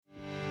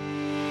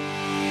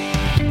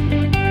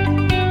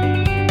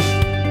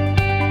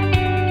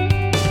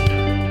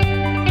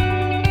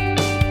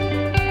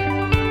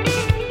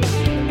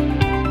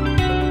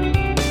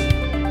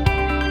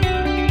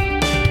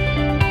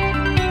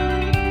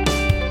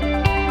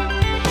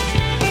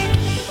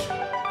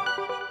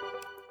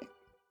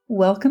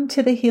Welcome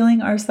to the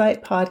Healing Our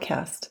Sight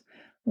podcast,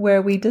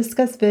 where we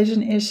discuss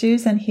vision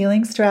issues and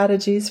healing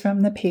strategies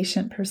from the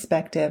patient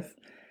perspective.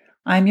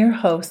 I'm your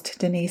host,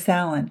 Denise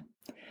Allen.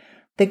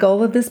 The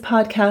goal of this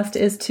podcast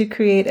is to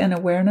create an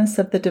awareness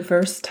of the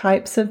diverse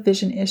types of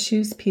vision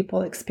issues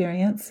people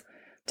experience,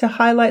 to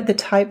highlight the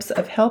types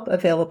of help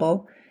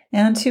available,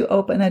 and to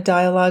open a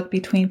dialogue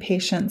between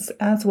patients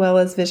as well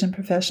as vision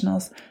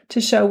professionals to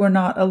show we're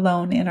not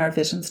alone in our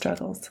vision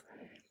struggles.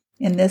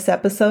 In this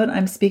episode,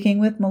 I'm speaking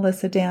with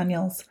Melissa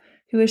Daniels,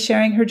 who is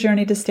sharing her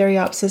journey to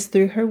stereopsis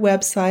through her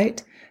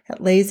website at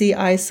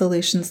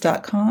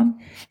lazyeyesolutions.com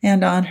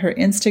and on her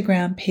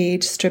Instagram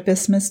page,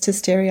 Strabismus to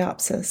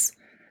Stereopsis.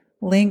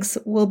 Links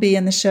will be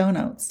in the show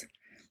notes.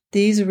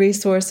 These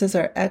resources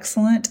are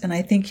excellent, and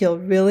I think you'll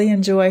really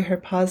enjoy her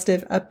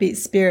positive, upbeat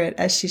spirit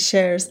as she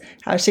shares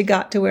how she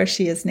got to where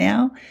she is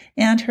now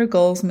and her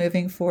goals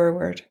moving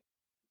forward.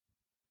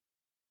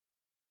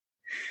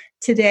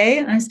 Today,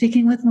 I'm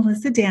speaking with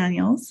Melissa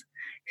Daniels,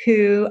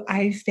 who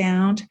I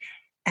found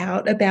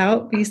out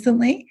about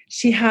recently.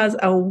 She has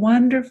a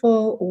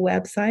wonderful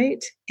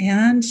website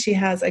and she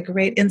has a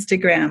great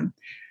Instagram.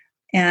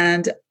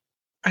 And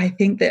I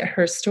think that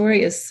her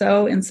story is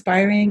so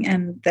inspiring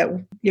and that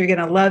you're going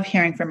to love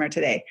hearing from her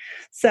today.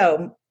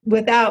 So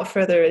without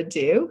further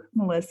ado,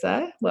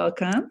 Melissa,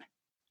 welcome.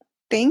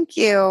 Thank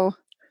you.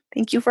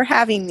 Thank you for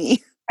having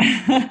me.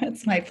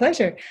 It's my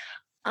pleasure.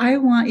 I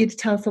want you to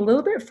tell us a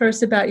little bit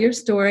first about your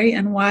story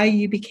and why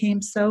you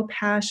became so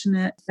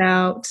passionate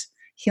about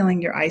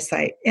healing your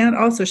eyesight and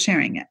also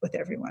sharing it with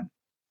everyone.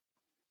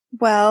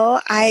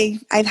 Well,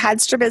 I've had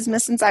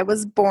strabismus since I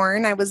was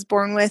born. I was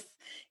born with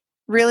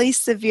really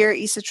severe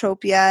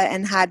esotropia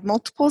and had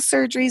multiple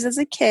surgeries as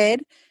a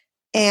kid.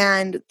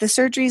 And the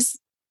surgeries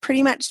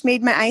pretty much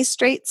made my eyes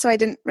straight, so I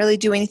didn't really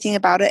do anything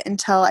about it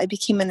until I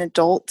became an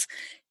adult.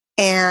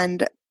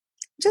 And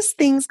just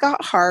things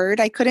got hard.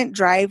 I couldn't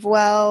drive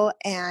well,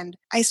 and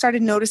I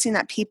started noticing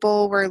that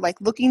people were like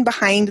looking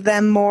behind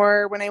them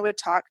more when I would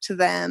talk to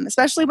them,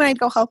 especially when I'd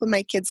go help in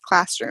my kids'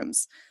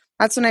 classrooms.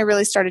 That's when I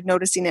really started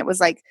noticing it.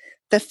 Was like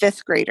the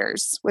fifth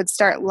graders would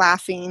start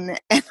laughing,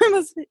 and I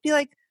was be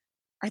like,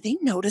 are they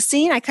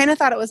noticing? I kind of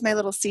thought it was my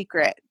little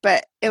secret,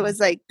 but it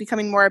was like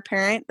becoming more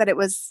apparent that it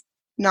was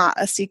not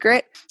a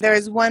secret. There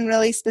was one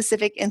really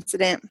specific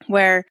incident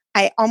where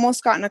I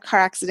almost got in a car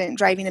accident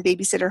driving a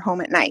babysitter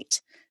home at night.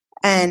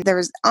 And there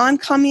was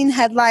oncoming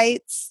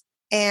headlights,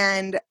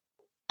 and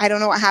I don't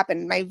know what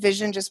happened. My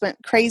vision just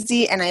went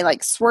crazy, and I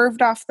like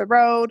swerved off the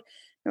road.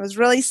 It was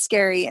really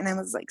scary, and I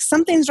was like,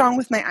 something's wrong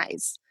with my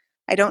eyes.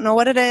 I don't know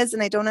what it is,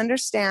 and I don't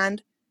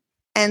understand.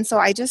 And so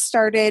I just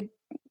started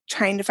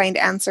trying to find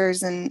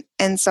answers, and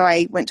so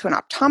I went to an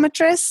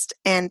optometrist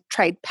and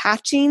tried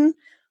patching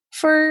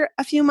for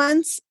a few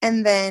months,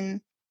 and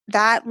then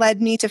that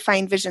led me to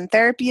find vision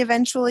therapy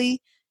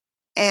eventually.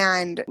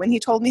 And when he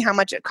told me how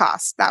much it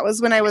cost, that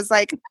was when I was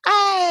like,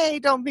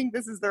 I don't think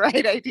this is the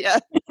right idea.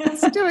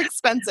 It's too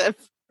expensive.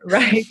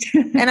 Right.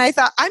 And I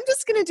thought, I'm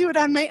just going to do it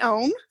on my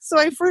own. So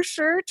I for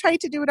sure tried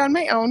to do it on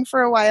my own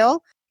for a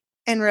while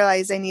and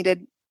realized I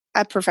needed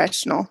a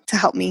professional to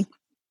help me.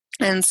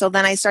 And so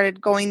then I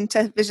started going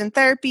to vision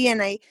therapy,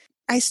 and I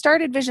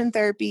started vision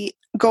therapy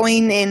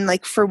going in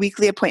like for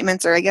weekly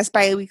appointments, or I guess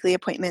bi-weekly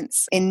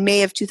appointments, in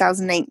May of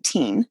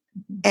 2019,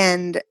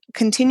 and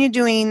continued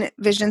doing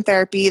vision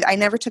therapy. I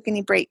never took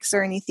any breaks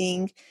or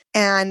anything.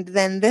 And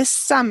then this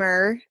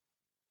summer,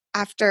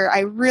 after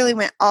I really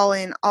went all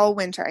in all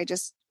winter, I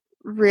was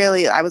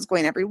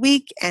going every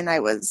week, and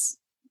I was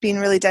being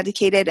really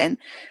dedicated, and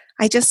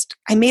I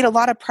made a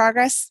lot of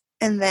progress.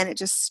 And then it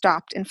just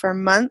stopped. And for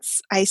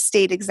months, I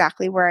stayed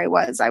exactly where I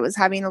was. I was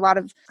having a lot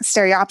of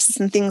stereopsis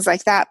and things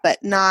like that,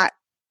 but not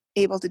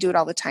able to do it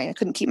all the time. I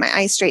couldn't keep my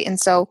eyes straight. And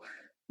so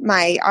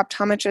my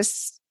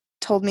optometrist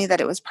told me that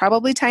it was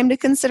probably time to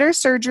consider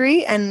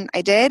surgery. And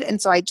I did.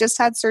 And so I just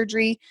had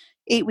surgery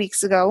 8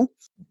 weeks ago.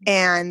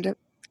 And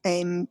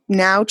I'm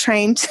now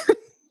trying to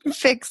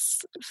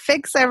fix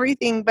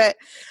everything. But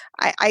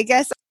I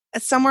guess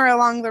somewhere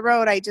along the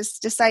road, I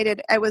just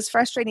decided it was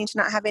frustrating to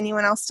not have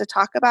anyone else to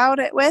talk about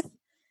it with.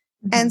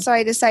 Mm-hmm. And so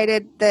I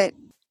decided that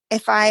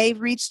if I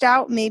reached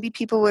out, maybe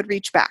people would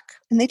reach back.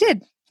 And they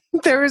did.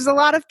 There was a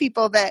lot of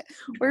people that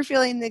were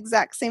feeling the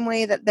exact same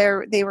way, that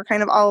they were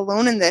kind of all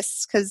alone in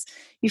this, because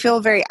you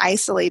feel very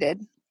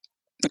isolated.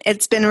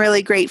 It's been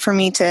really great for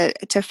me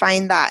to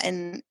find that.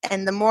 And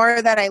the more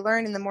that I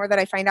learn and the more that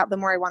I find out, the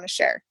more I want to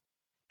share.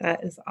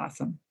 That is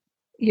awesome.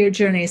 Your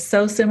journey is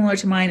so similar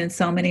to mine in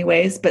so many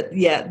ways, but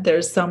yet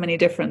there's so many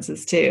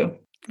differences too.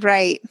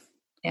 Right.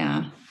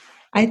 Yeah.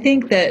 I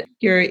think that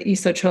your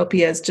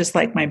esotropia is just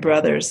like my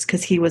brother's,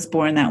 because he was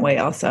born that way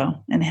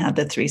also and had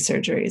the 3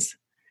 surgeries.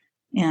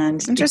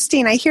 And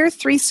interesting. I hear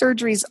 3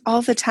 surgeries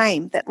all the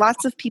time, that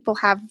lots of people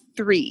have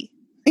 3.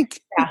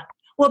 Yeah.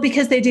 Well,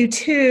 because they do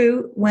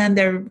 2 when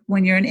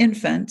you're an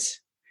infant.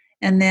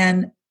 And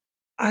then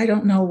I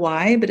don't know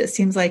why, but it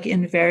seems like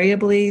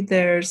invariably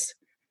there's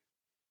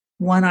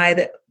one eye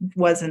that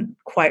wasn't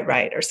quite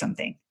right or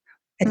something.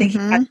 I think he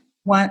had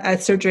a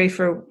surgery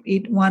for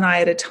one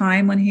eye at a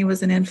time when he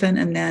was an infant,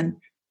 and then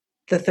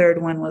the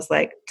third one was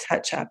like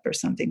touch up or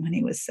something when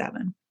he was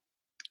 7.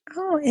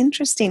 Oh,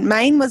 interesting.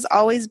 Mine was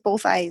always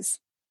both eyes.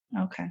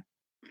 Okay.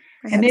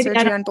 I had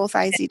surgery on both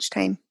eyes each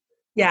time.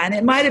 Yeah, and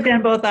it might have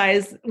been both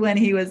eyes when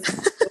he was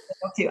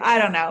too. I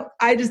don't know.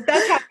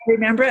 That's how I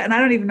remember it, and I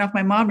don't even know if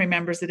my mom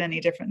remembers it any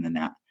different than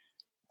that.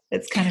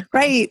 It's kind of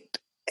right.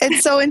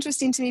 It's so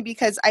interesting to me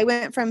because I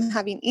went from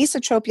having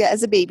esotropia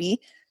as a baby,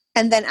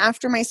 and then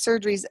after my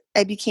surgeries,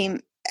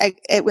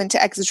 it went to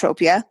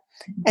exotropia.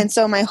 Mm-hmm. And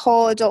so my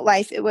whole adult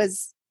life, it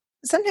was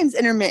sometimes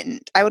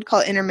intermittent. I would call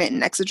it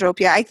intermittent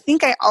exotropia. I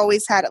think I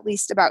always had at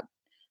least about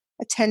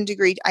a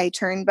 10-degree eye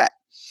turn, but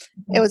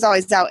it was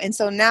always out. And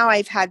so now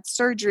I've had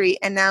surgery,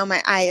 and now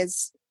my eye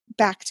is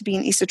back to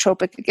being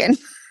esotropic again,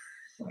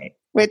 right.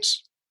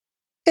 Which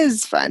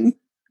is fun.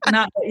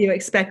 Not what you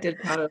expected,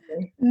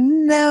 probably.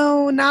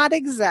 No, not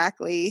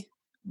exactly.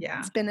 Yeah.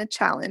 It's been a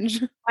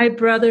challenge. My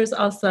brother's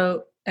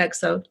also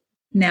exo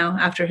now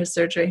after his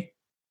surgery.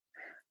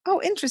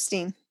 Oh,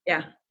 interesting.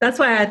 Yeah. That's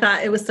why I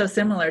thought it was so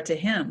similar to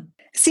him.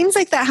 Seems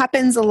like that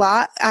happens a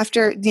lot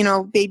after,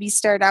 babies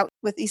start out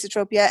with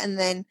esotropia and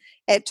then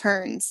it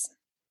turns.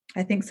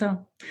 I think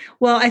so.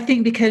 Well, I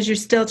think because you're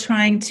still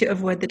trying to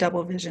avoid the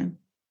double vision.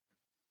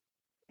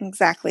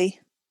 Exactly.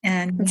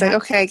 And it's like,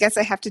 okay, I guess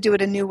I have to do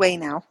it a new way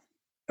now.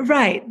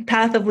 Right.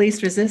 Path of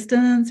least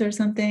resistance or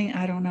something.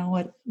 I don't know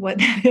what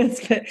that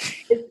is, but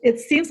it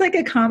seems like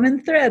a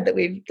common thread that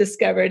we've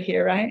discovered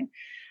here, right?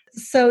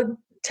 So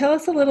tell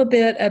us a little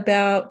bit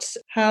about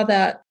how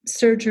that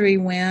surgery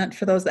went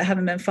for those that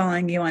haven't been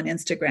following you on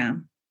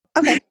Instagram.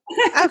 Okay.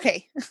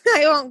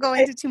 I won't go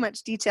into too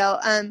much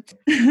detail.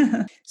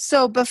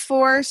 So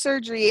before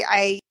surgery,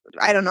 I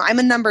don't know. I'm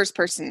a numbers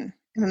person.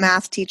 I'm a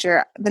math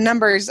teacher. The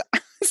numbers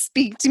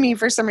speak to me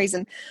for some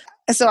reason.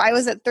 So I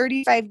was at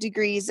 35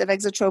 degrees of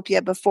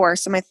exotropia before.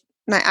 So my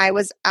eye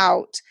was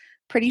out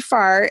pretty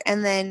far.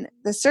 And then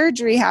the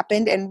surgery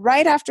happened. And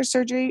right after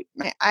surgery,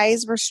 my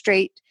eyes were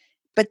straight.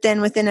 But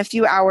then within a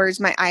few hours,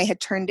 my eye had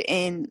turned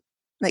in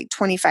like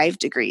 25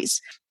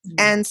 degrees. Mm-hmm.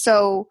 And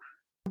so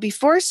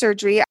before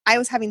surgery, I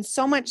was having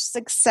so much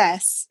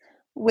success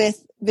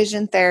with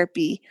vision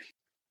therapy.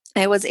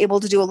 I was able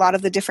to do a lot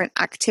of the different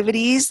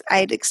activities. I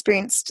had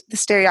experienced the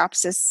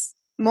stereopsis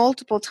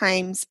multiple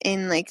times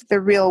in like the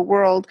real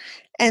world.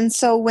 And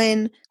so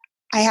when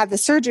I had the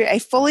surgery, I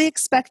fully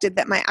expected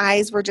that my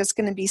eyes were just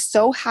going to be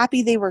so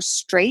happy they were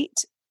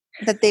straight,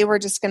 that they were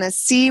just going to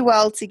see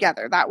well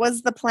together. That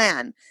was the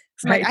plan.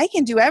 Right. Like, I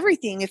can do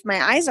everything if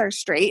my eyes are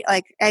straight.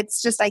 Like,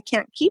 it's just, I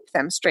can't keep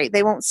them straight.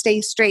 They won't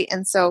stay straight.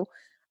 And so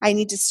I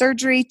need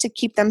surgery to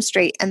keep them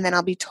straight, and then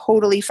I'll be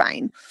totally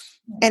fine.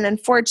 And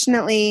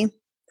unfortunately,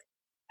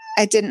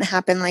 it didn't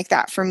happen like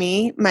that for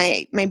me.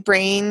 My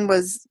brain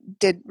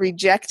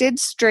rejected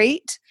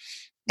straight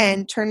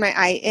and turned my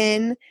eye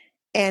in.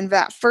 And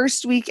that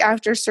first week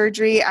after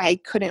surgery, I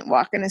couldn't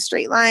walk in a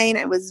straight line.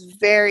 I was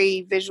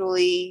very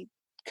visually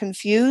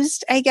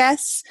confused, I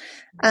guess.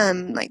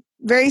 Like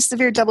very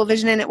severe double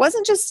vision. And it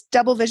wasn't just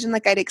double vision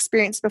like I'd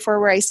experienced before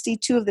where I see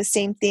two of the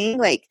same thing.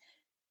 Like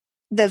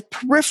the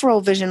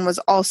peripheral vision was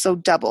also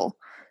double.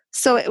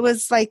 So it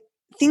was like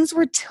things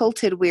were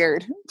tilted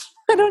weird.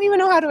 I don't even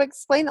know how to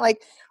explain it.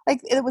 Like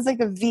it was like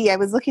a V. I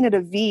was looking at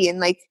a V,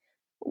 and like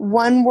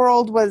one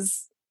world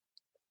was,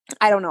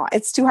 I don't know.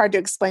 It's too hard to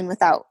explain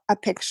without a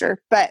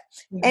picture. But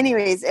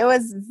anyways, it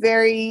was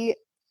very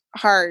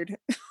hard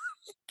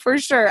for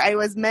sure. I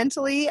was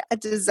mentally a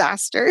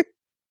disaster.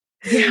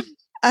 Yeah.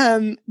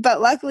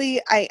 But luckily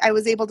I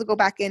was able to go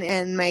back in,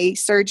 and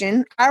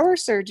our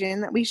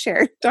surgeon that we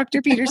shared,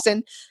 Dr.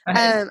 Peterson,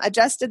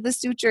 adjusted the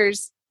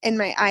sutures in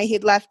my eye.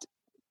 He'd left,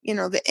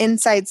 the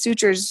inside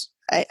sutures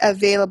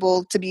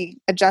available to be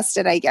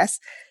adjusted, I guess.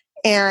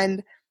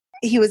 And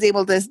he was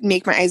able to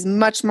make my eyes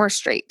much more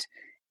straight.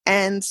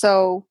 And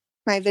so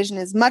my vision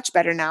is much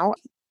better now.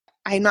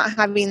 I'm not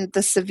having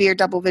the severe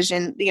double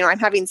vision. I'm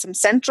having some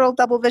central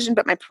double vision,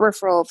 but my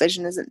peripheral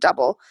vision isn't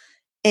double.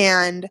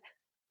 And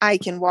I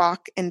can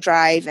walk and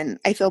drive, and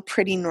I feel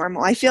pretty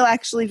normal. I feel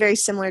actually very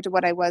similar to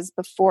what I was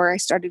before I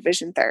started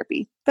vision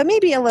therapy, but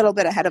maybe a little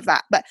bit ahead of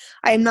that. But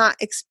I'm not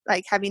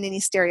having any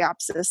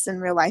stereopsis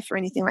in real life or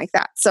anything like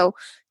that. So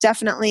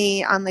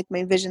definitely on like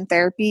my vision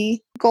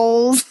therapy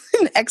goals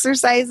and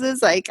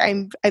exercises,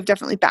 I've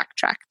definitely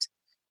backtracked.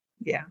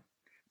 Yeah,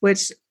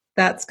 which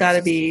that's got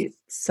to be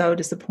so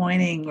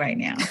disappointing right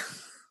now.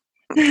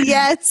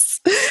 Yes,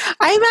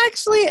 I'm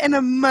actually in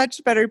a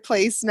much better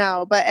place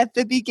now. But at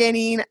the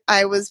beginning,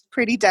 I was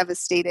pretty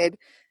devastated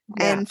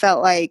and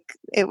felt like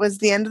it was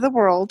the end of the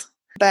world.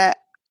 But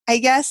I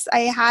guess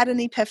I had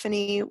an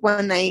epiphany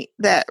one night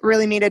that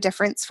really made a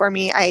difference for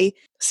me. I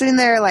sitting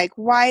there like,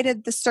 why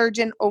did the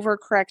surgeon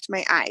overcorrect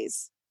my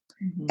eyes?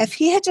 Mm-hmm. If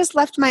he had just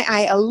left my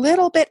eye a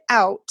little bit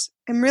out,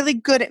 I'm really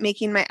good at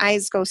making my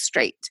eyes go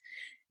straight.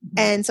 Mm-hmm.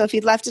 And so if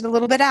he'd left it a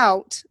little bit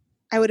out,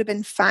 I would have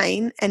been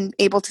fine and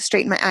able to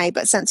straighten my eye.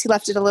 But since he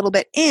left it a little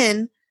bit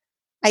in,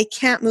 I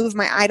can't move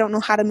my eye. I don't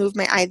know how to move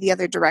my eye the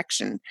other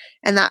direction.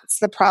 And that's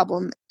the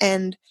problem.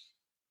 And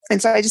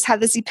And so I just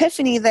had this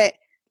epiphany that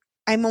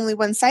I'm only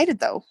one-sided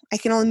though. I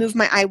can only move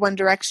my eye one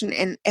direction.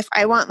 And if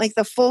I want like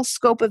the full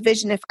scope of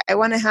vision, if I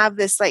want to have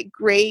this like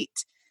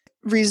great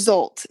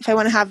result, if I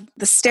want to have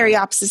the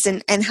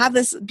stereopsis and have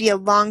this be a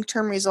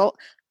long-term result,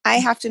 I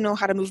have to know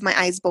how to move my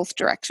eyes both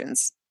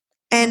directions.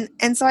 And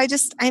so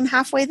I'm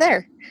halfway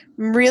there.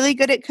 I'm really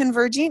good at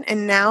converging,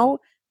 and now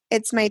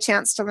it's my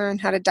chance to learn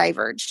how to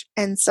diverge.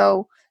 And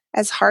so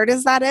as hard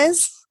as that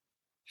is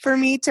for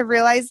me to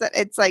realize that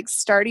it's like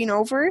starting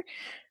over,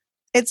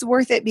 it's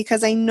worth it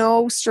because I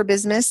know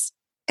strabismus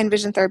and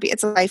vision therapy,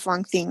 it's a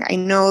lifelong thing. I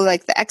know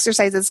like the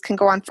exercises can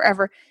go on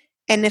forever.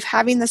 And if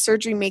having the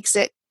surgery makes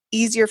it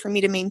easier for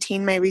me to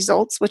maintain my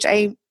results, which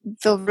I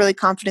feel really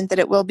confident that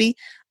it will be,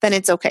 then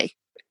it's okay.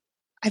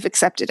 I've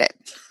accepted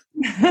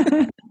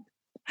it.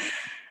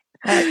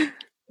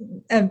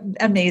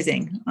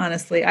 Amazing.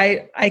 Honestly,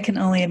 I can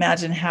only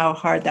imagine how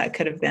hard that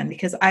could have been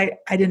because I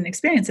didn't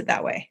experience it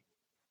that way.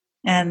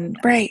 And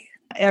right.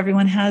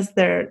 Everyone has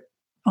their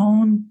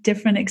own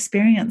different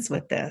experience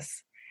with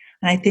this.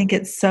 And I think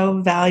it's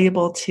so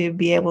valuable to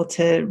be able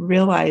to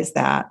realize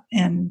that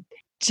and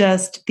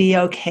just be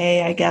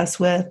okay, I guess,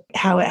 with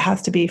how it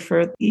has to be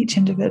for each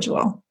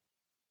individual.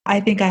 I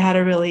think I had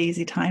a really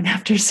easy time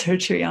after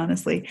surgery,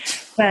 honestly,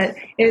 but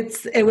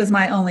it was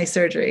my only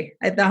surgery.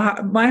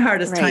 My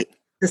hardest time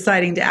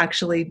deciding to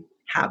actually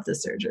have the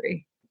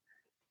surgery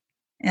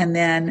and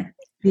then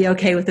be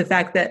okay with the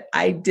fact that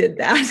I did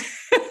that.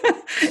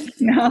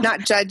 Not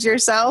judge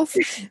yourself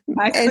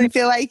and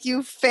feel like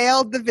you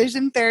failed the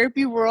vision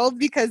therapy world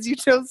because you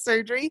chose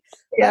surgery.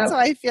 Yep. That's how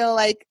I feel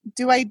like,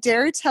 do I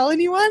dare tell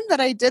anyone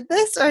that I did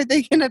this, or are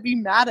they going to be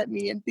mad at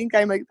me and think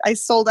I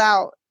sold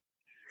out?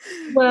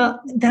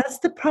 Well, that's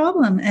the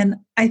problem. And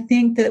I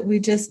think that we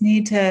just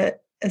need to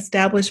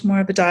establish more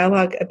of a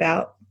dialogue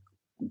about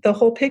the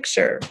whole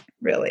picture,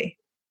 really.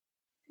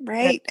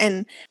 Right.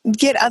 And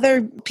get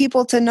other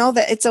people to know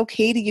that it's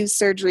okay to use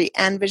surgery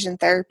and vision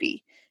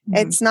therapy.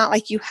 Mm-hmm. It's not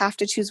like you have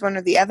to choose one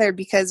or the other,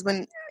 because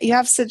when you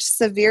have such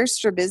severe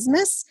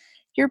strabismus,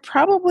 you're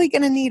probably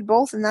going to need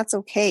both, and that's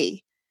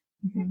okay.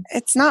 Mm-hmm.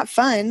 It's not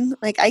fun.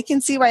 Like, I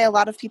can see why a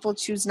lot of people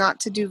choose not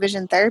to do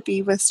vision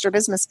therapy with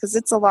strabismus because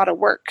it's a lot of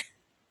work.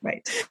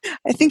 Right.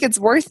 I think it's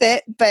worth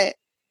it, but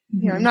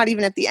I'm not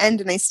even at the end,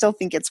 and I still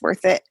think it's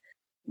worth it.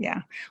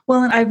 Yeah.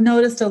 Well, and I've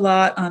noticed a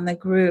lot on the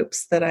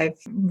groups that I've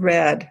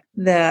read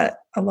that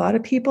a lot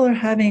of people are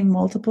having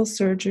multiple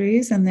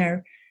surgeries, and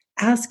they're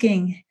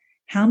asking,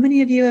 how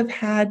many of you have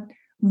had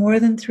more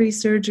than 3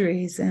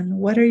 surgeries, and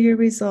what are your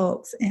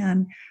results?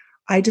 And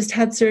I just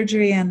had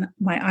surgery and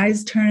my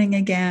eye's turning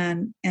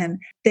again, and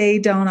they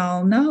don't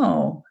all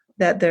know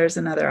that there's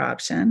another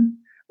option,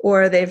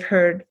 or they've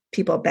heard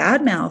people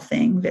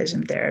bad-mouthing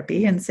vision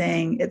therapy and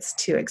saying it's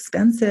too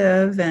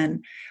expensive.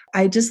 And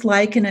I just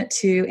liken it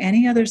to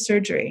any other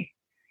surgery.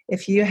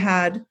 If you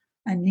had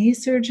a knee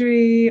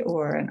surgery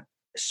or a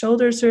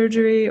shoulder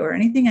surgery or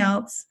anything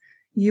else,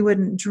 you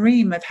wouldn't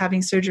dream of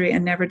having surgery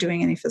and never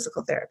doing any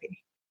physical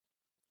therapy.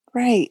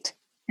 Right.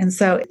 And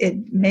so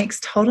it makes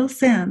total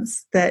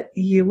sense that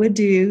you would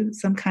do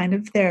some kind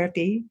of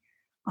therapy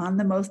on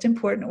the most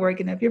important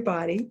organ of your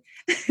body.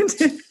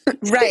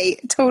 Right.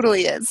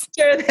 Totally is.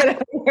 Sure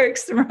that it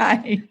works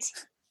right.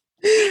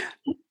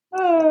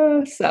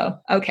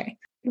 Okay.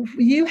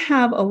 You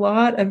have a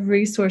lot of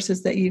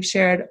resources that you've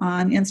shared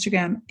on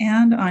Instagram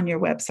and on your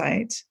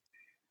website.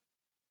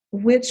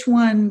 Which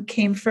one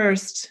came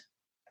first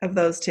of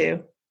those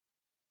two?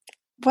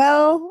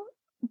 Well,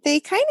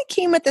 they kind of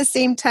came at the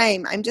same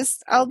time.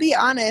 I'll be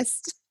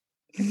honest,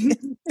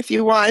 if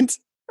you want.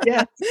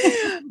 Yeah.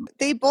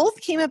 They both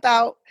came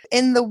about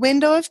in the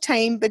window of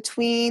time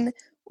between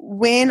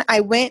when I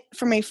went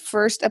for my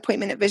first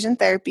appointment at vision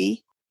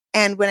therapy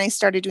and when I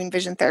started doing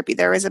vision therapy.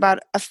 There was about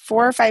a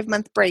 4 or 5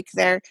 month break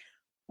there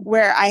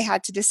where I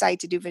had to decide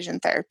to do vision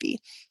therapy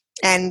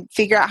and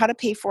figure out how to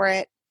pay for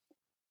it.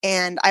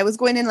 And I was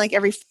going in like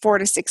every 4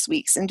 to 6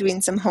 weeks and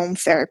doing some home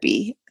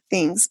therapy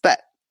things.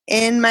 But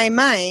in my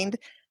mind,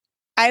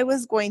 I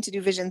was going to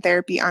do vision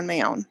therapy on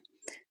my own.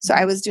 So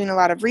I was doing a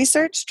lot of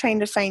research, trying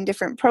to find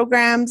different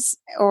programs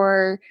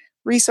or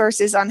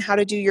resources on how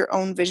to do your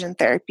own vision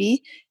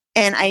therapy.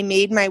 And I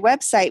made my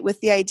website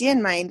with the idea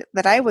in mind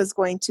that I was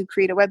going to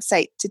create a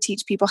website to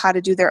teach people how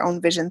to do their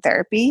own vision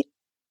therapy.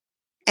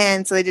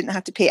 And so they didn't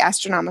have to pay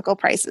astronomical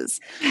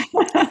prices.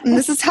 And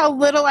this is how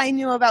little I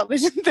knew about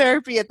vision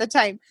therapy at the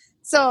time.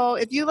 So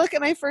if you look at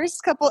my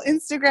first couple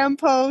Instagram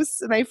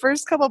posts, my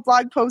first couple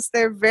blog posts,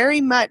 they're very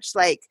much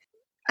like,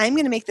 I'm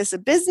going to make this a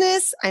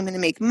business. I'm going to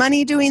make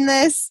money doing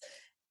this.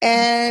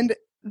 And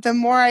the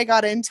more I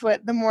got into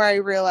it, the more I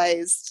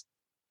realized,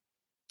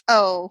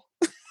 oh,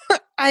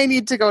 I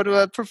need to go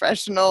to a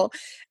professional,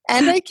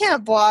 and I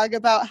can't blog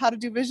about how to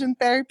do vision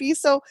therapy.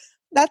 So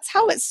that's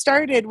how it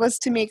started, was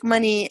to make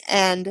money.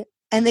 And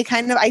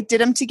I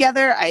did them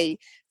together. I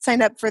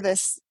signed up for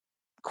this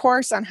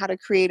course on how to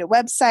create a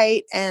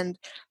website, and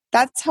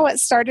that's how it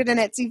started. And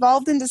it's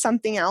evolved into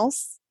something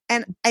else.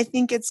 And I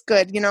think it's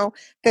good.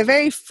 The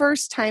very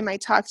first time I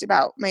talked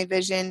about my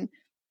vision,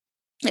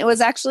 it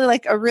was actually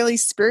like a really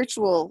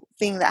spiritual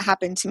thing that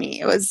happened to me.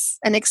 It was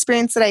an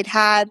experience that I'd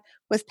had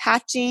with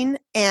patching,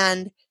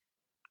 and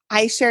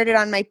I shared it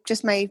on my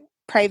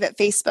private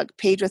Facebook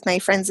page with my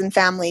friends and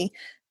family.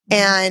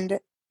 And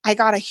I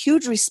got a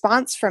huge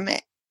response from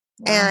it.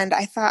 Wow. And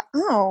I thought,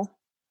 oh,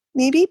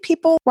 maybe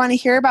people want to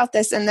hear about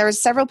this. And there were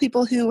several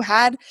people who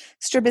had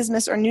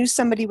strabismus or knew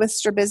somebody with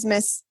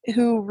strabismus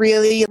who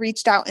really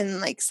reached out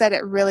and like said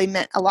it really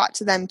meant a lot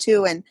to them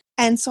too.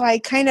 And so I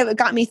kind of, it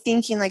got me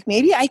thinking like,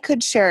 maybe I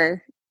could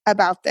share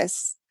about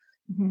this.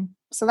 Mm-hmm.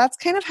 So that's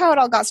kind of how it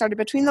all got started,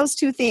 between those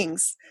two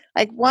things.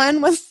 Like,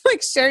 one was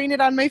like sharing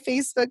it on my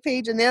Facebook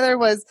page, and the other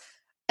was,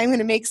 I'm going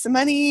to make some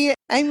money.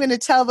 I'm going to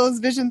tell those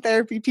vision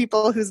therapy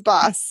people who's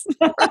boss.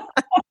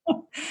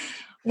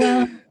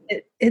 Well,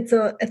 it's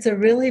a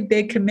really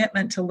big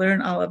commitment to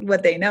learn all of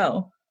what they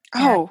know.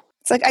 Oh,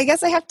 it's like, I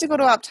guess I have to go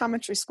to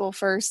optometry school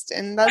first,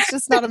 and that's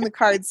just not on the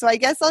cards. So I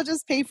guess I'll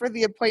just pay for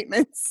the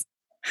appointments.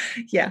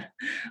 Yeah.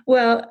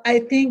 Well, I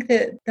think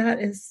that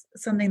is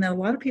something that a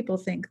lot of people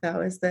think,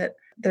 though, is that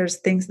there's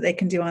things that they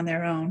can do on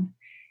their own.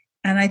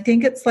 And I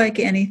think it's like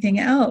anything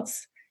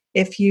else.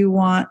 If you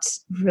want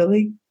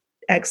really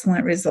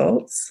excellent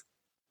results,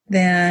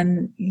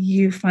 then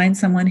you find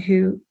someone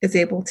who is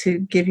able to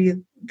give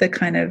you the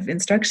kind of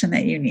instruction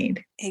that you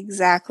need.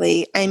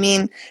 Exactly. I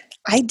mean,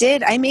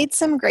 I made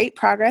some great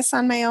progress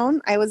on my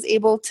own. I was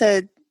able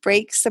to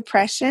break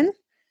suppression.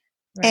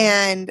 Right.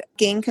 And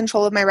gain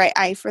control of my right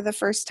eye for the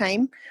first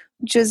time,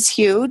 which was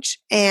huge.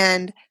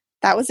 And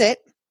that was it.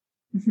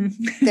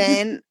 Mm-hmm.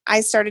 Then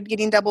I started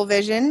getting double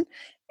vision,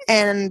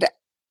 and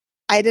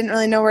I didn't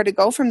really know where to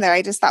go from there.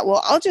 I just thought,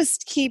 well, I'll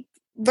just keep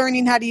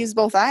learning how to use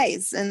both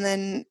eyes.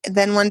 And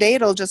then one day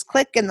it'll just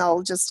click and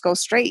they'll just go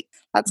straight.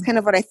 That's kind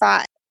of what I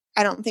thought.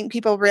 I don't think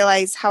people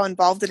realize how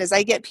involved it is.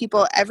 I get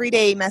people every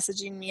day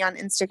messaging me on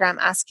Instagram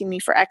asking me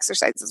for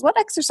exercises. What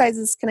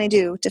exercises can I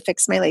do to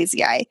fix my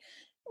lazy eye?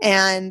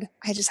 And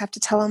I just have to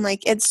tell them,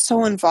 like, it's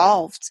so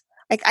involved.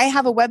 Like, I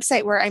have a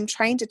website where I'm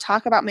trying to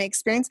talk about my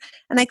experience,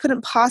 and I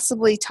couldn't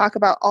possibly talk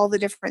about all the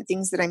different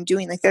things that I'm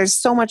doing. Like, there's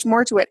so much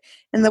more to it.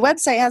 And the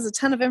website has a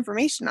ton of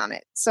information on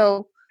it.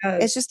 So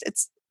it's just,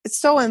 it's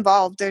so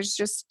involved. There's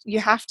just, you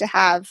have to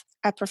have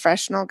a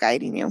professional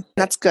guiding you.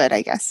 That's good,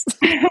 I guess.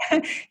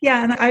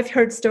 Yeah. And I've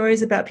heard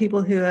stories about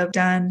people who have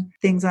done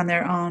things on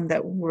their own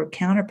that were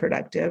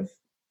counterproductive.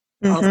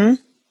 Mm-hmm.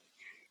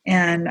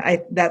 And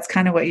that's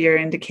kind of what you're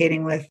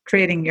indicating with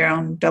creating your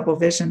own double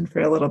vision for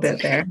a little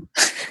bit there.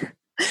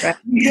 Right?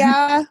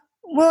 Yeah.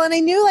 Well, and I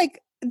knew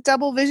like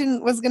double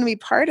vision was going to be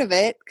part of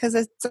it, because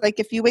it's like,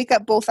 if you wake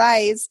up both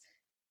eyes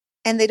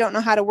and they don't know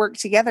how to work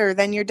together,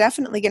 then you're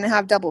definitely going to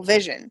have double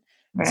vision.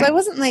 Right. So I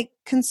wasn't like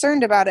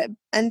concerned about it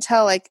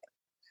until like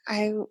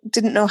I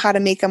didn't know how to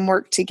make them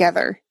work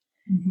together.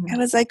 Mm-hmm. I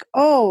was like,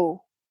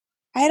 oh,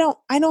 I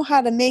know how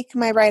to make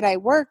my right eye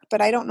work,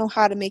 but I don't know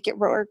how to make it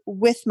work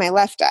with my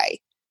left eye.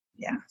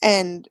 Yeah.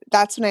 And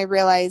that's when I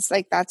realized,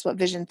 like, that's what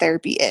vision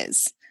therapy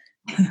is.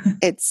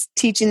 It's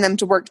teaching them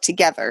to work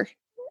together.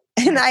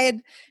 And I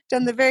had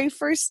done the very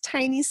first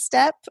tiny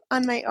step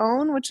on my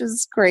own, which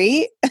was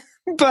great,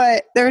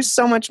 but there's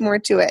so much more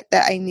to it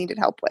that I needed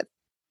help with.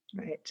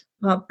 Right.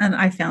 Well, and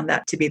I found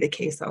that to be the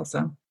case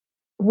also.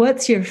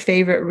 What's your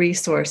favorite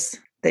resource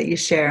that you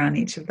share on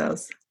each of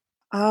those?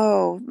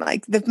 Oh,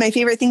 like my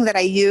favorite thing that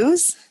I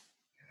use?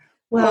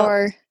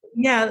 Well,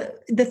 yeah,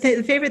 the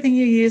favorite thing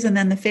you use, and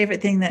then the favorite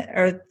thing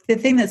or the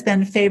thing that's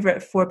been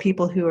favorite for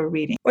people who are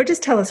reading. Or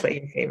just tell us what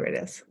your favorite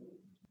is.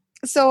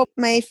 So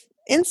my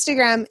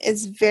Instagram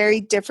is very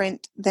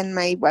different than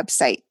my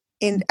website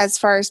in as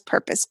far as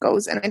purpose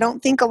goes. And I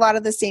don't think a lot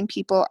of the same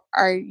people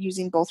are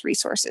using both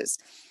resources.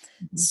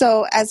 Mm-hmm.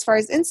 So as far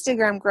as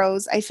Instagram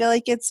grows, I feel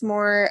like it's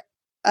more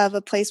of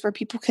a place where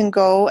people can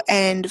go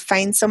and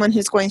find someone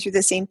who's going through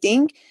the same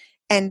thing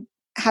and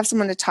have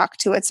someone to talk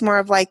to. It's more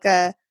of like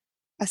a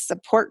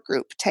support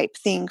group type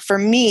thing. For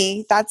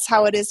me, that's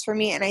how it is for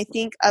me. And I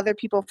think other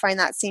people find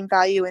that same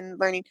value in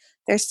learning.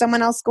 There's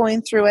someone else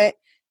going through it,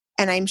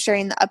 and I'm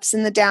sharing the ups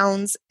and the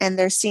downs, and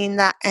they're seeing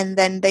that. And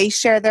then they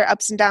share their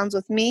ups and downs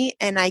with me,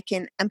 and I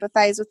can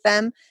empathize with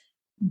them.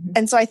 Mm-hmm.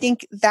 And so I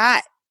think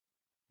that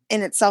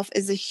in itself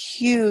is a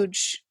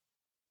huge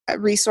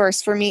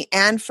resource for me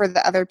and for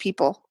the other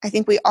people. I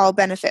think we all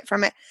benefit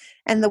from it.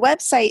 And the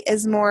website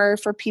is more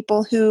for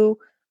people who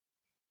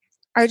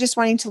are just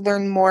wanting to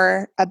learn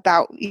more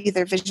about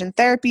either vision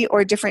therapy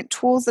or different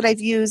tools that I've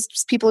used.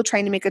 Just people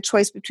trying to make a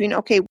choice between,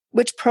 okay,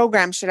 which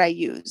program should I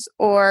use?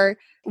 Or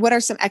what are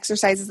some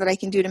exercises that I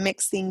can do to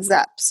mix things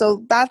up?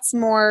 So that's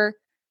more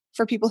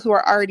for people who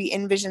are already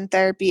in vision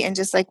therapy and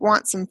just like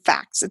want some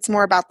facts. It's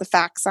more about the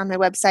facts on my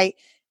website,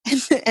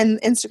 and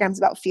Instagram's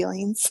about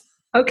feelings.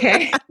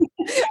 Okay. I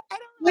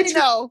don't really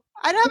know.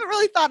 I haven't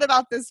really thought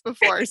about this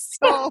before.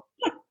 So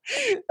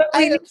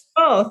I need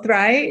both,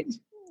 right?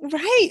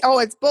 Right. Oh,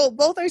 it's both.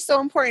 Both are so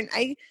important.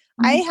 I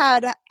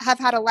have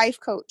had a life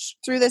coach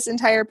through this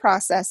entire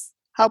process,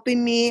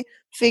 helping me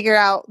figure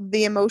out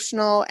the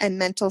emotional and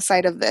mental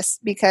side of this,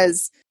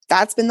 because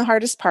that's been the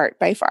hardest part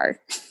by far.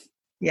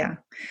 Yeah.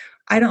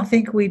 I don't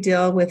think we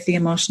deal with the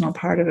emotional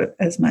part of it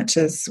as much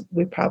as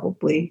we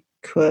probably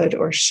could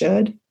or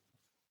should.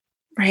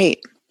 Right.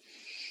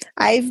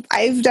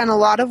 I've done a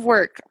lot of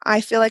work.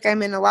 I feel like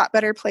I'm in a lot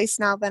better place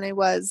now than I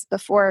was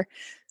before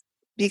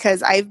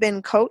because I've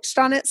been coached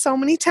on it so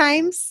many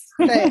times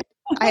that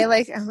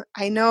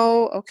I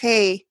know,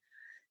 okay,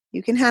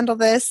 you can handle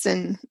this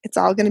and it's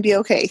all going to be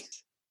okay.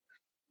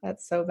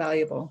 That's so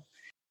valuable.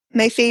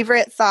 My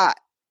favorite thought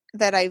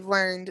that I've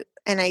learned,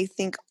 and I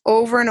think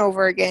over and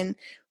over again,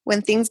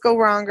 when things go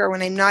wrong or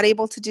when I'm not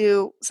able to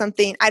do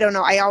something, I don't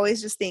know, I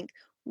always just think,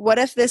 what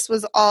if this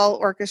was all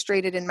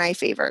orchestrated in my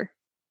favor?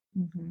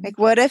 Mm-hmm. Like,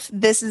 what if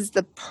this is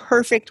the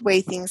perfect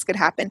way things could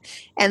happen?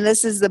 And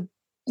this is the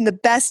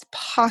best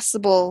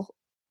possible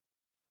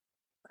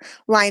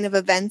line of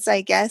events,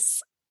 I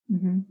guess.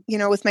 Mm-hmm. You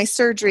know, with my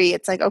surgery,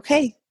 it's like,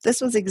 okay, this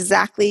was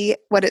exactly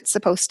what it's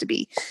supposed to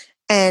be.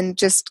 And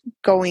just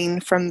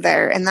going from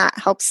there. And that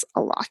helps a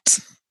lot.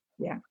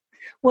 Yeah.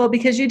 Well,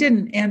 because you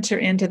didn't enter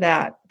into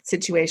that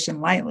situation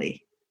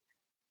lightly.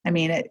 I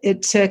mean,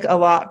 it took a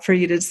lot for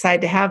you to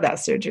decide to have that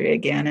surgery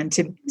again and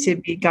to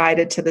be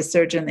guided to the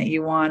surgeon that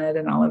you wanted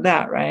and all of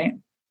that, right?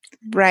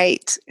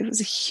 Right. It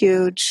was a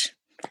huge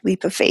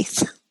leap of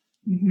faith.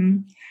 Mm-hmm.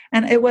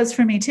 And it was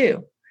for me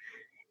too.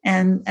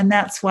 And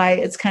that's why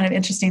it's kind of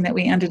interesting that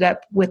we ended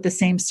up with the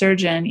same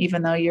surgeon,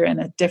 even though you're in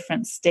a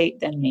different state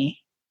than me.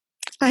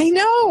 I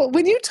know.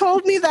 When you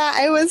told me that,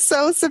 I was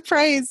so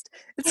surprised.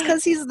 It's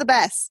because he's the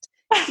best.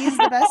 He's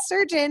the best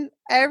surgeon.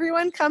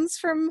 Everyone comes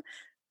from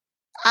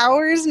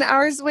hours and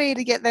hours away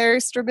to get their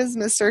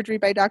strabismus surgery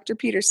by Dr.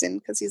 Peterson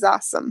because he's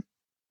awesome.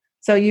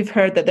 So you've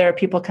heard that there are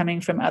people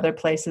coming from other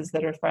places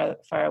that are far,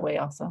 far away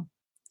also.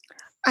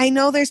 I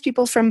know there's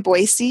people from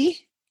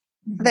Boise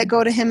that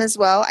go to him as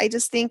well. I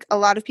just think a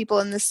lot of people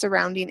in the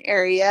surrounding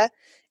area,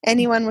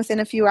 anyone within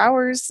a few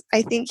hours,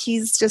 I think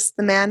he's just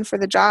the man for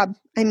the job.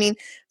 I mean,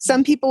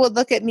 some people would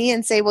look at me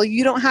and say, well,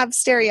 you don't have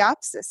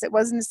stereopsis. It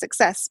wasn't a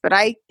success. But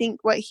I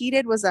think what he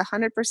did was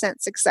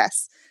 100%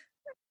 success.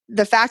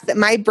 The fact that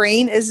my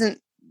brain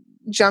isn't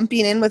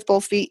jumping in with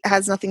both feet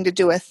has nothing to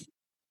do with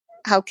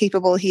how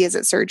capable he is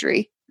at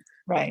surgery.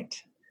 Right.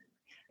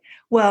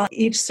 Well,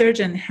 each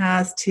surgeon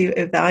has to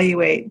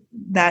evaluate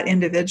that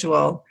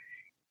individual,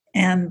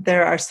 and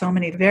there are so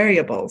many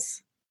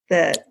variables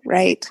that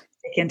right.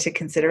 take into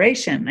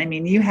consideration. I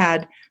mean, you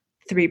had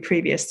 3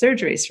 previous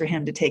surgeries for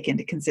him to take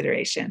into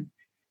consideration,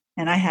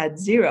 and I had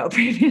 0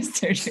 previous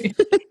surgeries.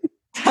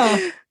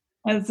 So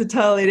that's a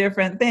totally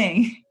different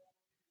thing.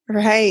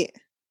 Right.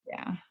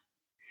 Yeah.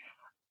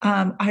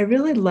 I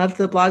really loved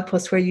the blog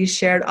post where you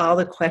shared all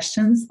the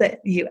questions that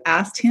you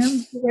asked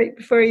him right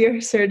before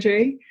your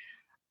surgery.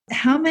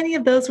 How many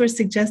of those were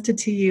suggested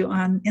to you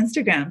on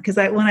Instagram? Because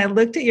when I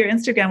looked at your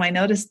Instagram, I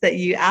noticed that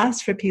you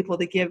asked for people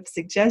to give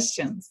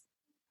suggestions.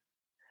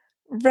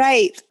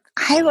 Right.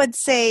 I would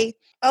say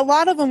a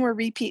lot of them were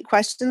repeat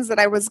questions that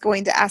I was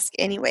going to ask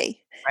anyway.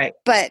 Right.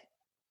 But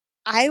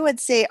I would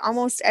say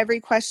almost every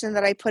question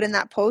that I put in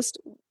that post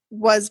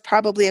was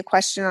probably a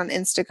question on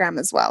Instagram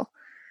as well.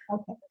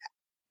 Okay.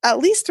 At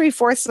least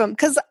 3/4 of them,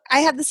 because I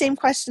had the same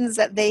questions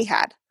that they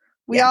had.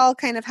 We all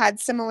kind of had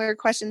similar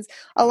questions.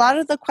 A lot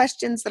of the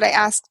questions that I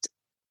asked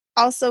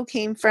also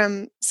came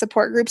from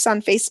support groups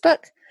on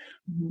Facebook,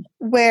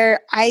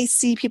 where I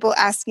see people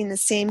asking the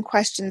same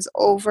questions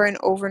over and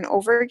over and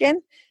over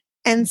again.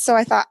 And so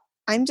I thought,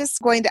 I'm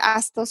just going to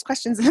ask those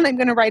questions and then I'm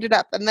going to write it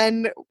up and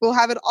then we'll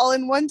have it all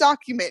in one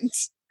document.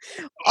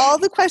 All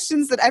the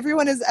questions that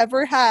everyone has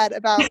ever had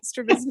about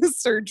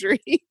strabismus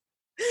surgery.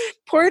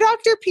 Poor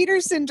Dr.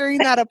 Peterson during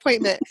that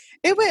appointment.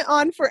 It went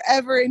on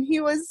forever and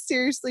he was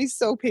seriously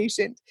so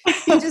patient.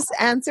 He just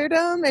answered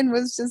them and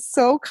was just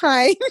so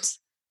kind.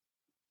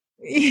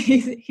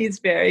 He's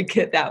very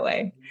good that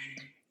way.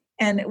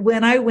 And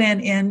when I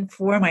went in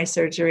for my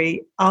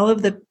surgery, all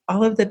of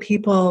the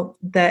people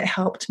that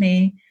helped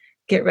me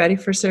get ready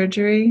for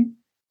surgery,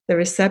 the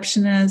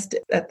receptionist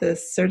at the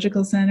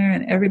surgical center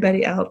and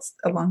everybody else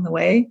along the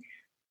way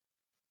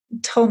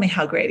told me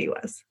how great he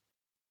was.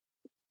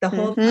 The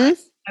whole time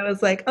I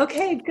was like,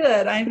 okay,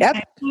 good. I'm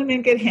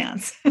in good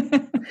hands.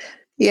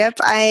 Yep.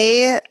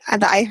 I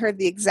heard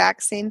the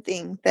exact same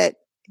thing, that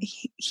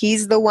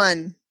he's the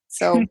one.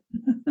 So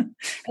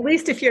at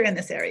least if you're in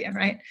this area,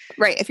 right?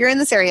 Right. If you're in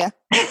this area,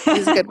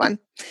 he's a good one.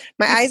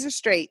 My eyes are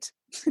straight.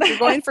 If you're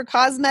going for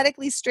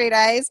cosmetically straight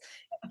eyes,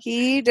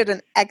 he did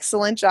an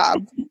excellent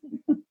job.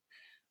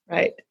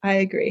 Right. I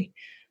agree.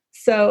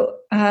 So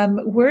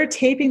we're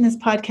taping this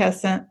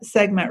podcast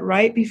segment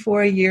right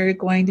before you're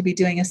going to be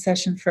doing a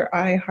session for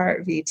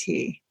iHeart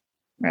VT,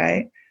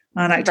 right?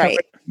 On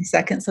October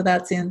 22nd. So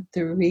that's in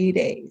 3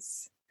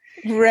 days.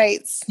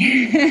 Right.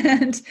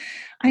 And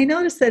I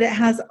noticed that it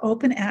has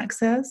open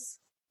access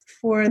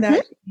for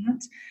that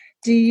event.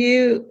 Do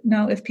you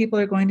know if people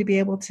are going to be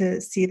able to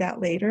see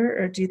that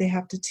later, or do they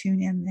have to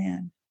tune in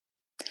then?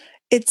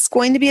 It's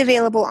going to be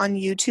available on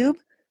YouTube.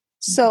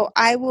 So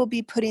I will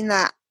be putting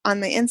that on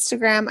my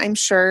Instagram, I'm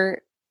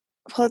sure.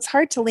 Well, it's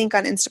hard to link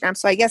on Instagram,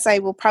 so I guess I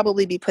will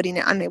probably be putting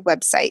it on my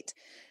website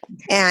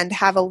and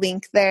have a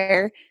link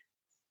there.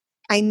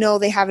 I know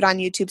they have it on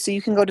YouTube. So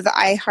you can go to the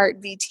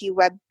iHeart VT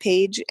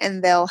webpage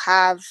and they'll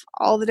have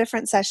all the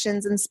different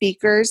sessions and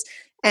speakers.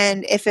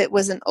 And if it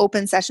was an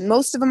open session,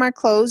 most of them are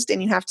closed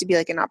and you have to be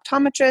like an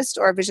optometrist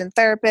or a vision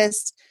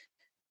therapist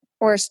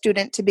or a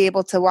student to be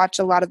able to watch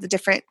a lot of the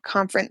different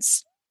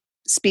conference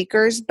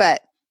speakers,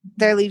 but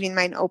they're leaving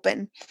mine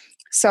open.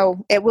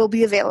 So it will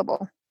be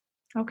available.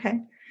 Okay.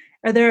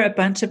 Are there a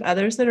bunch of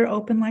others that are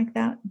open like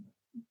that?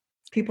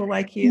 People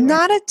like you?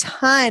 Not a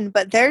ton,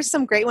 but there's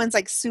some great ones.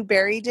 Like Sue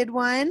Berry did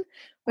one,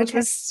 which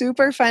was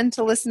super fun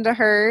to listen to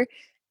her.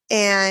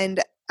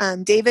 And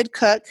David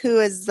Cook, who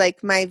is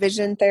like my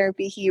vision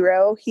therapy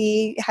hero,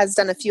 he has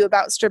done a few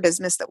about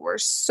strabismus that were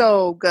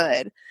so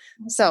good.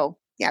 So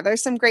yeah,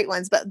 there's some great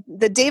ones, but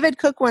the David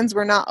Cook ones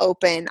were not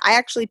open. I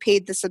actually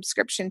paid the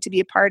subscription to be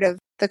a part of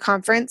the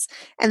conference.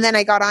 And then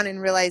I got on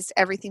and realized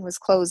everything was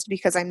closed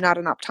because I'm not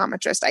an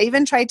optometrist. I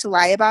even tried to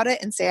lie about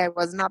it and say I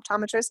was an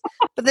optometrist,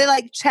 but they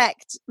like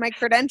checked my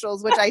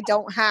credentials, which I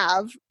don't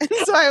have. And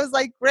so I was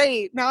like,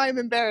 great. Now I'm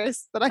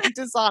embarrassed that I'm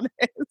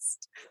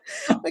dishonest.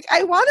 Like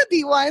I want to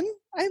be one.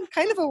 I'm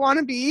kind of a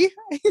wannabe.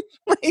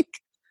 I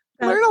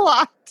learn a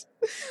lot.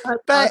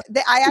 But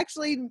I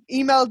actually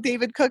emailed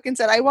David Cook and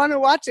said, I want to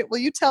watch it. Will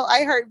you tell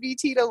iHeart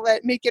VT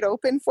to make it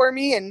open for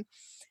me? And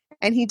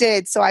he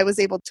did. So I was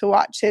able to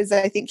watch his.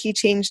 I think he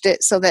changed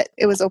it so that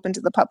it was open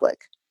to the public.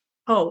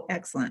 Oh,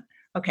 excellent.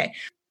 Okay.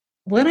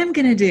 What I'm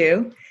going to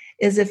do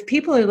is if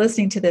people are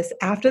listening to this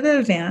after the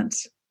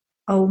event,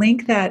 I'll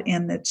link that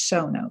in the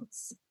show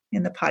notes,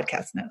 in the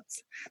podcast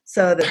notes.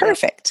 So that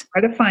perfect.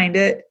 Where to find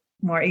it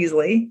more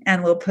easily.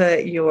 And we'll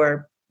put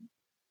your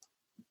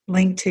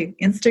link to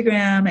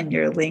Instagram and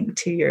your link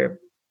to your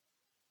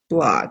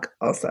blog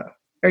also,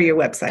 or your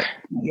website,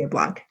 not your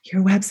blog,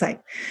 your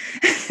website.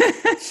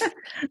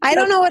 I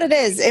don't know what it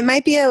is. It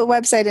might be a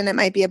website and it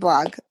might be a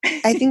blog.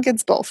 I think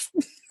it's both.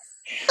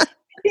 I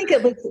think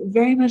it looks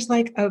very much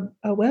like a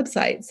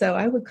website. So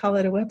I would call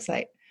it a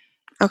website.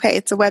 Okay.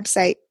 It's a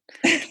website.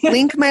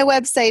 Link my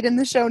website in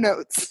the show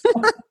notes.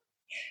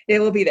 It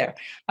will be there.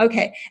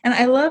 Okay. And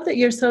I love that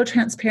you're so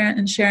transparent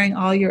and sharing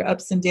all your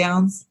ups and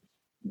downs.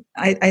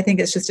 I think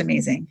it's just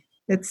amazing.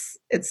 It's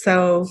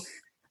so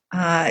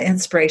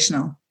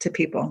inspirational to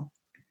people.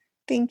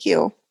 Thank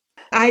you.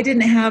 I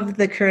didn't have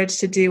the courage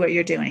to do what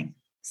you're doing.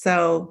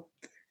 So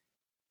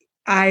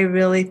I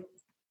really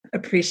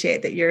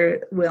appreciate that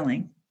you're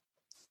willing.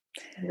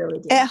 I really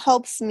do. It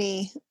helps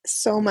me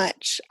so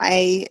much.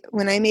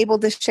 When I'm able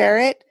to share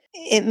it,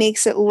 it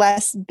makes it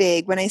less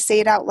big. When I say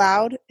it out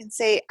loud and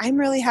say, I'm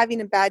really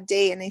having a bad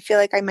day and I feel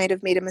like I might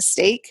have made a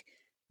mistake.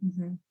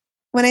 Mm-hmm.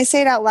 When I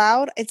say it out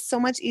loud, it's so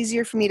much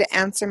easier for me to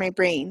answer my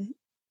brain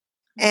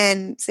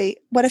and say,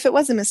 what if it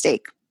was a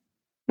mistake?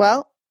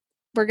 Well,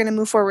 we're going to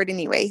move forward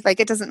anyway. Like,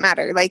 it doesn't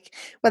matter. Like,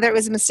 whether it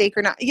was a mistake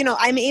or not, when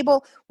I'm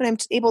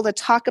able to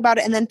talk about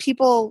it and then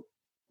people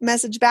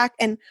message back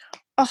and,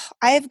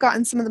 I have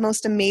gotten some of the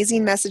most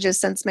amazing messages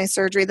since my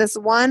surgery. This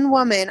one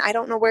woman, I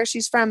don't know where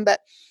she's from,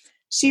 but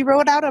she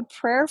wrote out a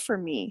prayer for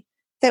me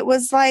that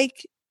was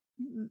like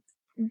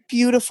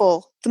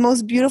beautiful, the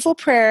most beautiful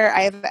prayer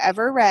I have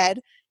ever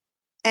read.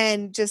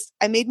 And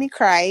I made me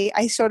cry.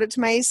 I showed it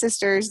to my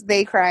sisters.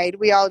 They cried.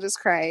 We all just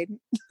cried.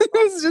 It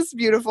was just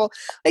beautiful.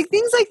 Like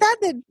things like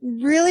that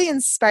really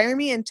inspire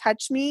me and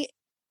touch me,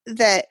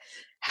 that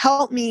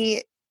help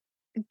me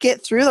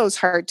get through those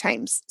hard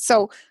times.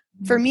 So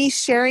for me,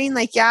 sharing,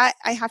 I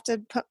have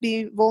to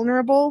be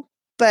vulnerable,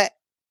 but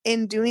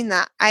in doing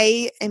that,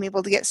 I am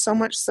able to get so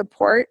much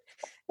support.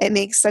 It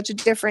makes such a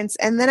difference.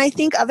 And then I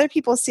think other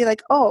people see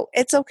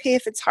it's okay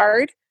if it's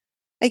hard.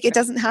 Like, it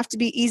doesn't have to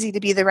be easy to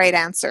be the right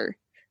answer.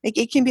 Like,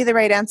 it can be the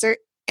right answer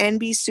and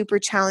be super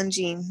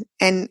challenging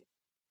and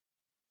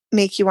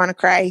make you want to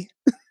cry.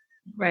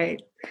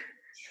 Right.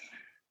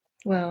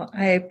 Well,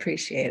 I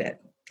appreciate it.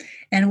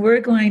 And we're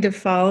going to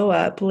follow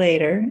up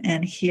later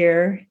and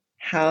hear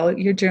how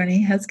your journey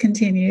has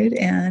continued,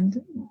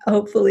 and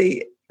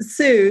hopefully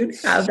soon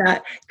have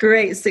that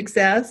great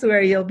success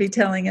where you'll be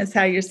telling us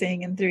how you're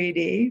seeing in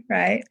 3D,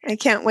 right? I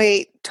can't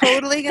wait.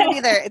 Totally going to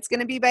be there. It's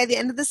going to be by the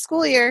end of the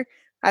school year.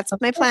 That's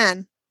my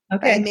plan.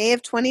 Okay. By May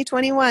of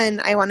 2021,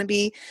 I want to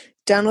be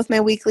done with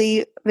my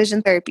weekly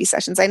vision therapy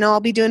sessions. I know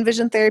I'll be doing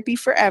vision therapy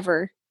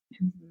forever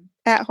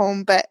at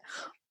home, but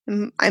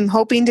I'm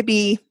hoping to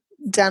be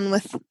done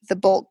with the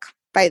bulk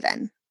by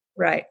then.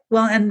 Right.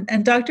 Well,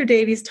 and Dr.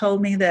 Davies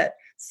told me that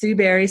Sue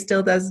Berry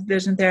still does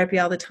vision therapy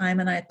all the time.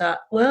 And I thought,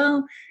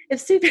 well, if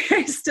Sue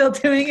Berry's still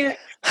doing it,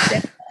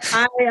 then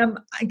I am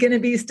going to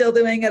be still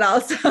doing it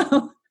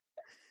also.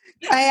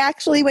 I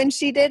actually, when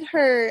she did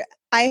her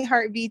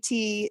iHeart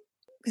VT,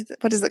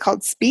 what is it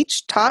called?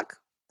 Speech talk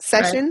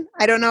session.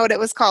 Right. I don't know what it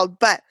was called,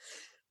 but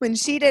when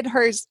she did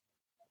hers,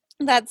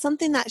 that's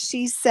something that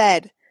she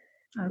said,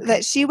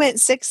 that she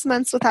went 6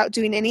 months without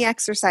doing any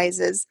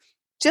exercises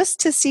just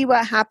to see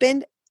what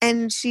happened.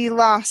 And she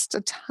lost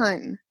a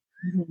ton.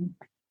 Mm-hmm.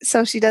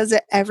 So she does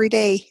it every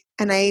day.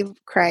 And I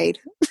cried.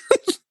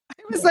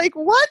 I was like,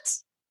 what?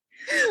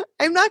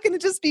 I'm not going to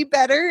just be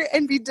better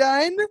and be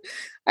done.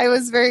 I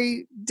was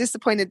very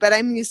disappointed, but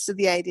I'm used to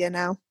the idea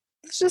now.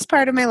 It's just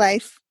part of my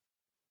life.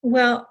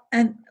 Well,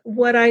 and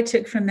what I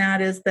took from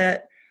that is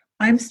that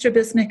I'm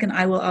strabismic and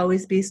I will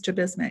always be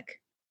strabismic.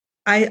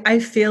 I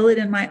feel it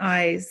in my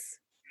eyes.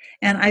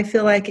 And I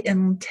feel like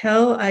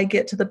until I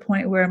get to the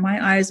point where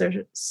my eyes are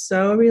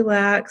so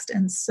relaxed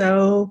and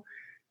so,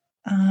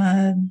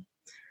 I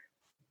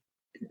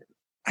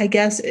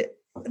guess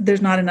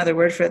there's not another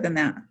word for it than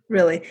that,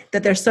 really,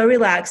 that they're so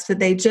relaxed that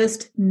they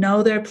just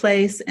know their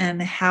place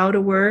and how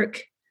to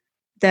work,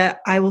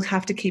 that I will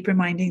have to keep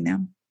reminding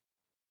them.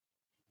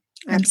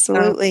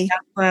 Absolutely. And so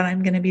that's what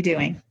I'm going to be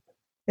doing,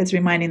 is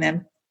reminding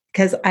them,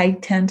 because I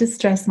tend to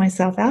stress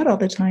myself out all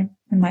the time,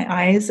 and my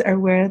eyes are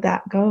where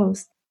that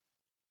goes.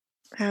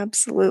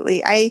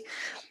 Absolutely. I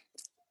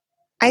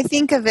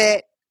think of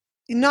it,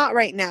 not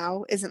right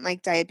now, isn't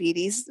like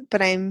diabetes,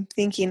 but I'm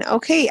thinking,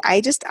 okay,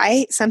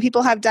 some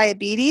people have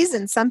diabetes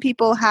and some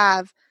people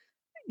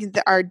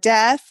are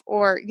deaf,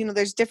 or,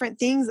 there's different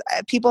things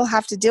people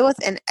have to deal with.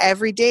 And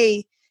every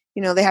day,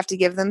 they have to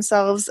give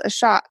themselves a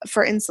shot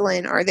for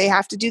insulin, or they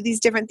have to do these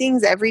different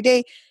things every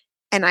day.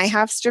 And I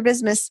have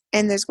strabismus,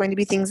 and there's going to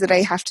be things that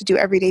I have to do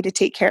every day to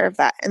take care of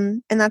that.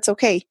 And that's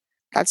okay.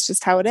 That's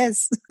just how it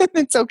is.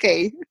 It's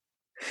okay.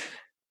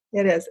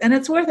 It is. And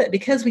it's worth it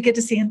because we get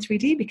to see in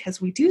 3D because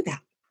we do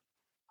that.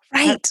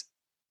 Right.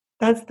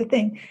 That's the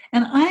thing.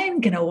 And I'm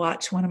going to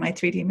watch one of my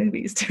 3D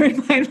movies to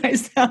remind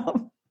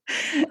myself.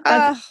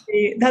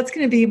 That's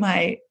going to be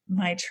my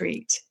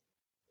treat.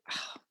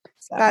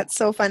 So. That's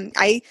so fun.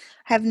 I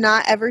have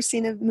not ever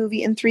seen a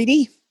movie in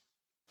 3D.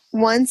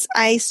 Once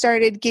I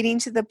started getting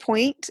to the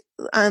point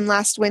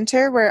last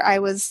winter where I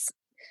was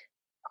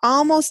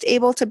almost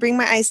able to bring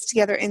my eyes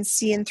together and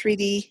see in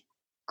 3D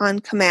on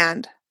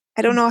command.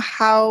 I don't know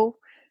how.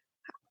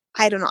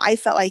 I don't know. I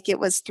felt like it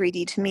was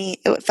 3D to me.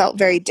 It felt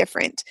very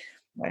different.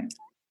 Right.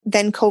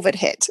 Then COVID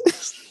hit,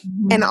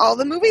 and all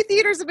the movie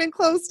theaters have been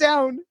closed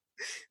down.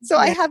 So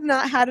I have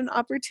not had an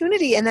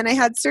opportunity. And then I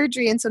had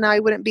surgery, and so now I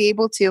wouldn't be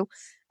able to.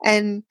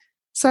 And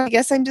so I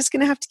guess I'm just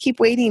going to have to keep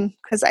waiting,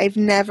 because I've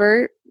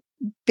never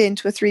been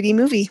to a 3D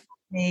movie.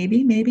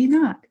 Maybe, maybe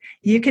not.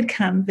 You could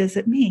come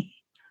visit me.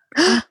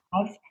 I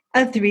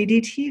have a 3D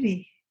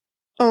TV.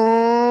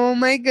 Oh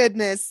my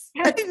goodness.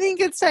 I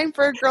think it's time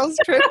for a girls'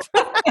 trip.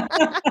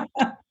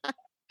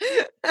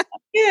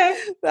 Yeah.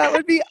 That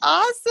would be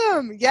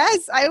awesome.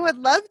 Yes, I would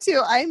love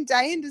to. I'm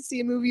dying to see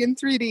a movie in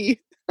 3D.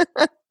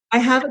 I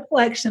have a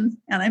collection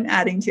and I'm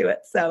adding to it.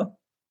 So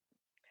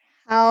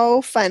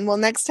how fun. Well,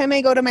 next time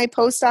I go to my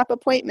post-op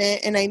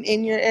appointment and I'm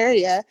in your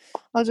area,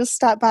 I'll just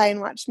stop by and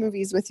watch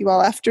movies with you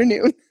all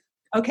afternoon.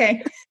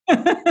 Okay.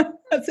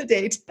 That's a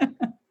date.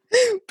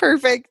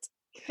 Perfect.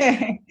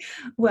 Okay.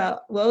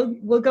 Well,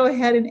 we'll go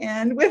ahead and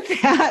end with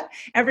that.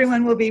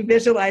 Everyone will be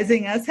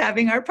visualizing us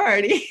having our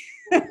party.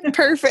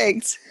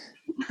 Perfect.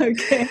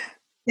 Okay.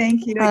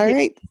 Thank you. All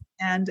right.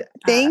 And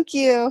thank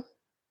you.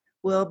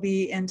 We'll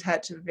be in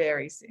touch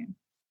very soon.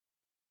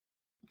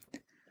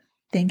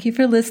 Thank you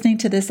for listening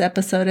to this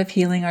episode of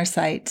Healing Our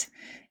Sight.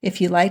 If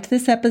you liked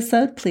this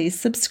episode, please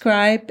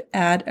subscribe,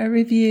 add a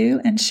review,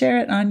 and share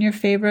it on your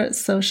favorite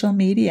social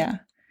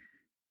media.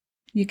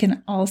 You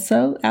can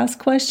also ask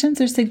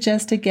questions or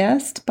suggest a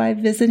guest by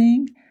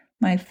visiting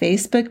my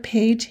Facebook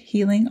page,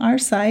 Healing Our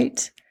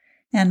Sight,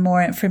 and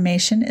more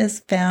information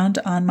is found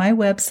on my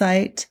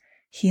website,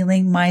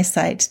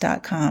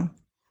 healingmysight.com.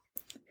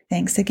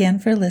 Thanks again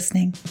for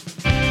listening.